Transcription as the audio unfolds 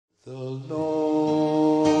The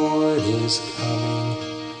Lord is coming.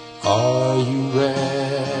 Are you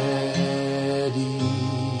ready?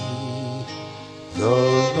 The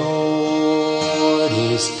Lord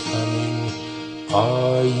is coming.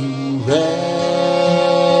 Are you ready?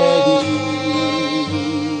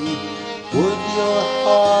 Would your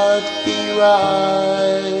heart be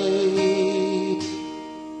right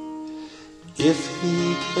if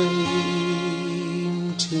he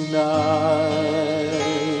came tonight?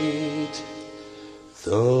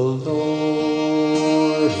 The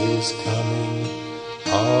Lord is coming.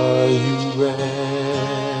 Are you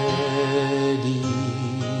ready?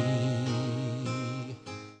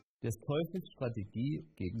 Des Teufels Strategie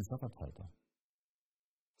gegen Sabbathalter.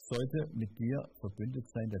 Sollte mit dir verbündet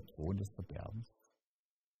sein der Thron des Verderbens,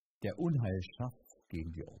 der Unheil schafft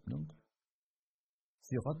gegen die Ordnung.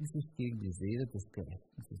 Sie rotten sich gegen die Seele des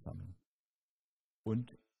Gerechten zusammen.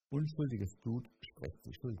 Und unschuldiges Blut spricht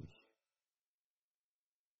sie schuldig.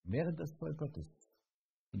 Während das Volk Gottes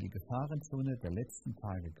in die Gefahrenzone der letzten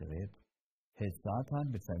Tage gerät, hält Satan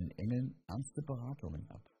mit seinen Engeln ernste Beratungen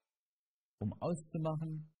ab, um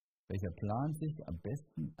auszumachen, welcher Plan sich am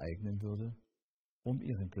besten eignen würde, um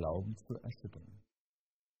ihren Glauben zu erschüttern.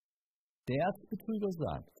 Der Erzbetrüger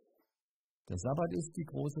sagt, der Sabbat ist die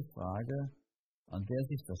große Frage, an der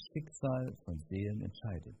sich das Schicksal von Seelen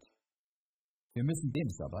entscheidet. Wir müssen dem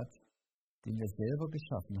Sabbat, den wir selber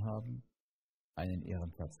geschaffen haben, einen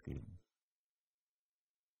Ehrenplatz geben.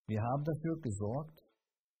 Wir haben dafür gesorgt,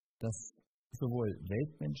 dass sowohl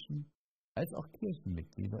Weltmenschen als auch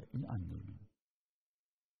Kirchenmitglieder ihn annehmen.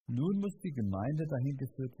 Nun muss die Gemeinde dahin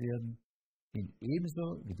geführt werden, ihn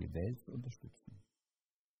ebenso wie die Welt zu unterstützen.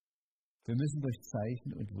 Wir müssen durch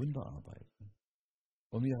Zeichen und Wunder arbeiten,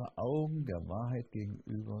 um ihre Augen der Wahrheit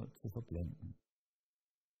gegenüber zu verblenden.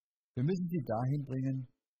 Wir müssen sie dahin bringen,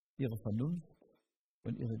 ihre Vernunft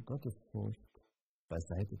und ihre Gottesfurcht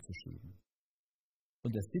beiseite zu schieben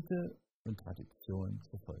und der Sitte und Tradition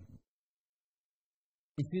zu folgen.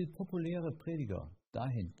 Ich will populäre Prediger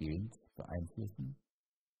dahingehend beeinflussen,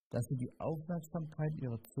 dass sie die Aufmerksamkeit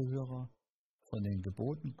ihrer Zuhörer von den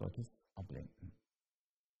Geboten Gottes ablenken.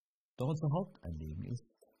 Doch unser Hauptanliegen ist,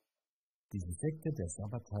 diese Sekte der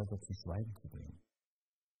Sabbathalter zum Schweigen zu bringen.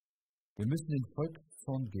 Wir müssen den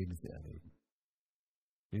Volkszorn gegen sie erregen.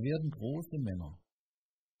 Wir werden große Männer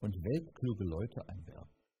und weltkluge Leute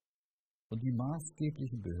einwerben und die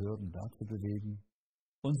maßgeblichen Behörden dazu bewegen,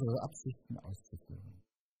 unsere Absichten auszuführen.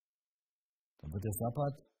 Dann wird der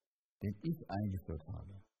Sabbat, den ich eingeführt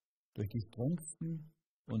habe, durch die strengsten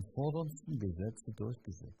und forderndsten Gesetze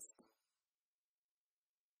durchgesetzt.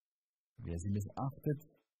 Wer sie missachtet,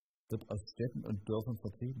 wird aus Städten und Dörfern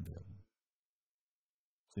vertrieben werden.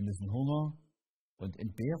 Sie müssen Hunger und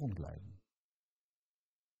Entbehrung leiden.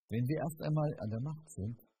 Wenn wir erst einmal an der Macht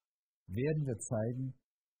sind, werden wir zeigen,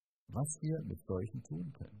 was wir mit solchen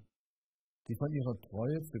tun können, die von ihrer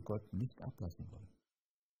Treue zu Gott nicht ablassen wollen.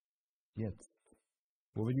 Jetzt,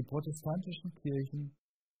 wo wir die protestantischen Kirchen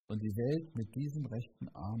und die Welt mit diesem rechten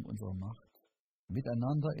Arm unserer Macht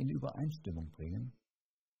miteinander in Übereinstimmung bringen,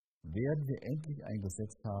 werden wir endlich ein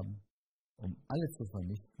Gesetz haben, um alle zu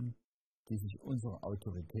vernichten, die sich unserer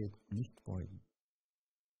Autorität nicht beugen.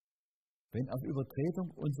 Wenn auf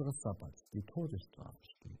Übertretung unseres Sabbats die Todesstrafe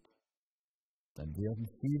steht, dann werden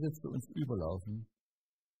viele zu uns überlaufen,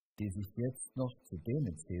 die sich jetzt noch zu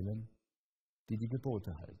denen zählen, die die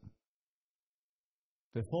Gebote halten.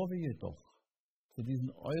 Bevor wir jedoch zu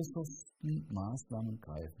diesen äußersten Maßnahmen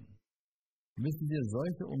greifen, müssen wir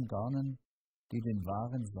solche umgarnen, die den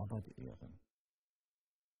wahren Sabbat ehren.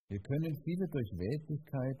 Wir können viele durch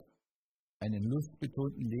Weltlichkeit, einen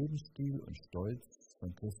lustbetonten Lebensstil und Stolz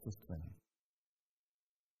von Christus trennen.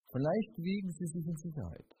 Vielleicht wiegen sie sich in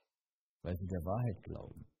Sicherheit, weil sie der Wahrheit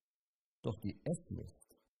glauben. Doch die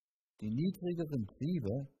Esslust, die niedrigeren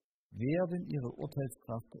Triebe werden ihre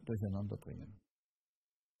Urteilskraft durcheinanderbringen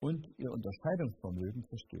und ihr Unterscheidungsvermögen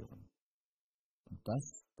zerstören. Und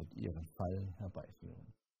das wird ihren Fall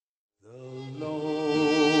herbeiführen. The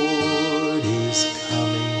Lord is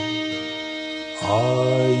coming.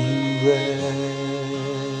 Are